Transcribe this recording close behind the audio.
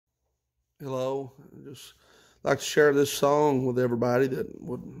Hello. I just like to share this song with everybody that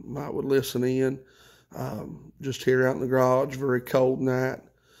would listen in. Just here out in the garage, very cold night,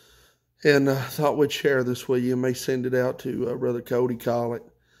 and thought we'd share this with you. May send it out to Brother Cody Collett,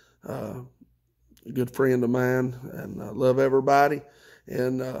 a good friend of mine, and I love everybody.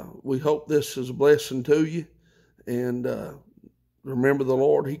 And we hope this is a blessing to you. And remember, the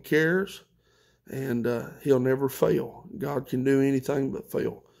Lord, He cares, and He'll never fail. God can do anything but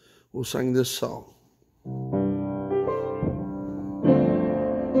fail. We'll sing this song.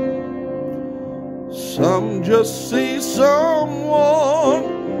 Some just see someone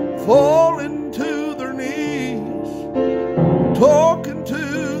falling to their knees, talking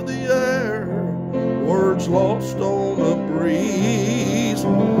to the air, words lost on a breeze.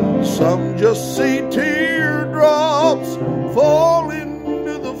 Some just see teardrops falling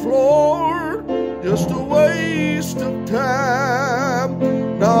to the floor, just a waste of time,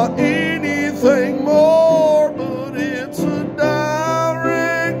 not anything more, but it's a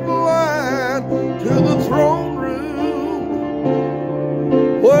direct line to the throne room,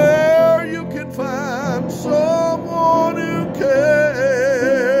 where you can find someone who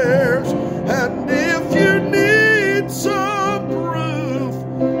cares. And if you need some proof,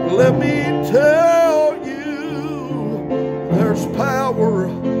 let me tell you, there's power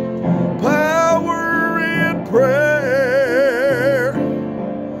in prayer.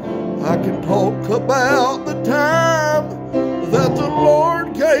 I can talk about the time that the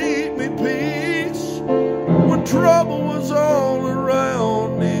Lord gave me peace. When trouble was all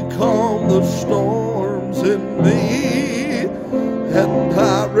around, He calmed the storms in me. And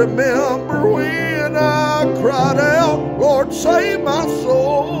I remember when I cried out, Lord, save my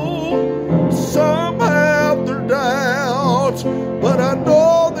soul. Some have their doubts, but I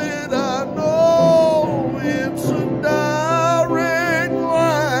know it's a direct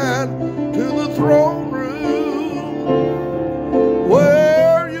line to the throne room,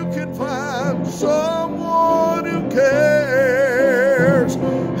 where you can find someone who cares.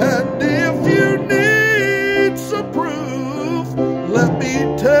 And if you need some proof, let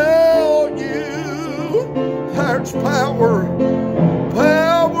me tell you, there's power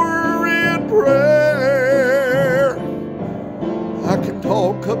in prayer. I can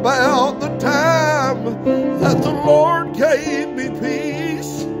talk about the time that the Lord gave me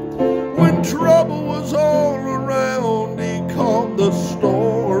peace. When trouble was all around, He calmed the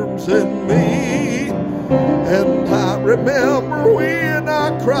storms in me. And I remember when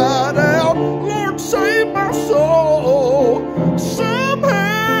I cried out, Lord, save my soul. Some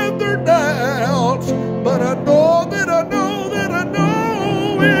have their doubts, but I know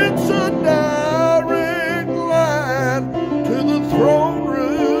it's a direct line to the throne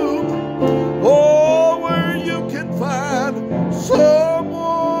room, where you can find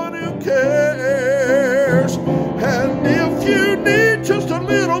someone who cares. And if you need just a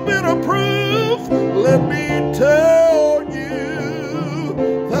little bit of proof, let me tell you,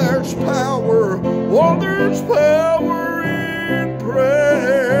 there's power. There's power in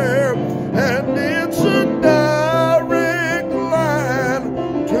prayer, and it's a direct line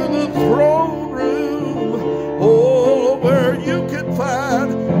to the throne room, where you can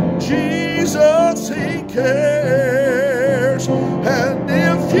find Jesus. He cares. And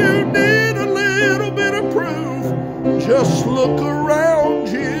if you need a little bit of proof, just look around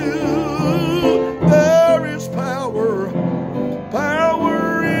you. There is power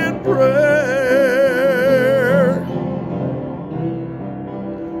in prayer.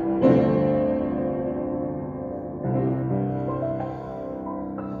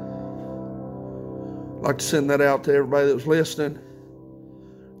 I'd like to send that out to everybody that was listening.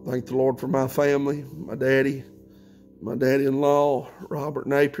 Thank the Lord for my family, my daddy-in-law, Robert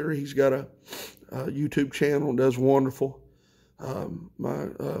Napier. He's got a YouTube channel and does wonderful. My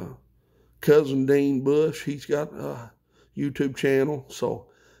cousin Dean Bush, he's got a YouTube channel, so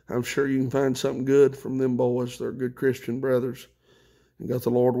I'm sure you can find something good from them boys. They're good Christian brothers and got the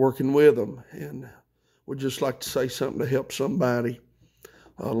Lord working with them. And we'd just like to say something to help somebody.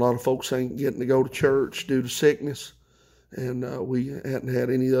 A lot of folks ain't getting to go to church due to sickness, and we hadn't had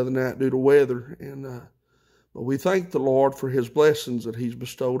any the other night due to weather. But we thank the Lord for His blessings that He's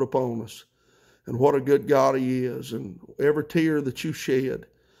bestowed upon us, and what a good God He is. And every tear that you shed,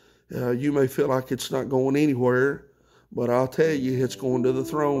 you may feel like it's not going anywhere, but I'll tell you, it's going to the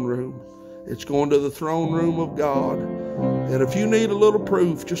throne room. It's going to the throne room of God. And if you need a little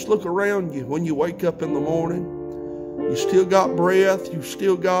proof, just look around you when you wake up in the morning. You still got breath. You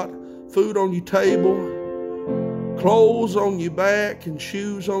still got food on your table, clothes on your back, and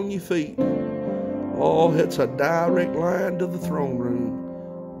shoes on your feet. Oh, it's a direct line to the throne room.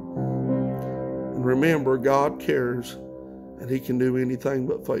 And remember, God cares, and He can do anything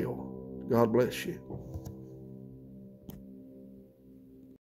but fail. God bless you.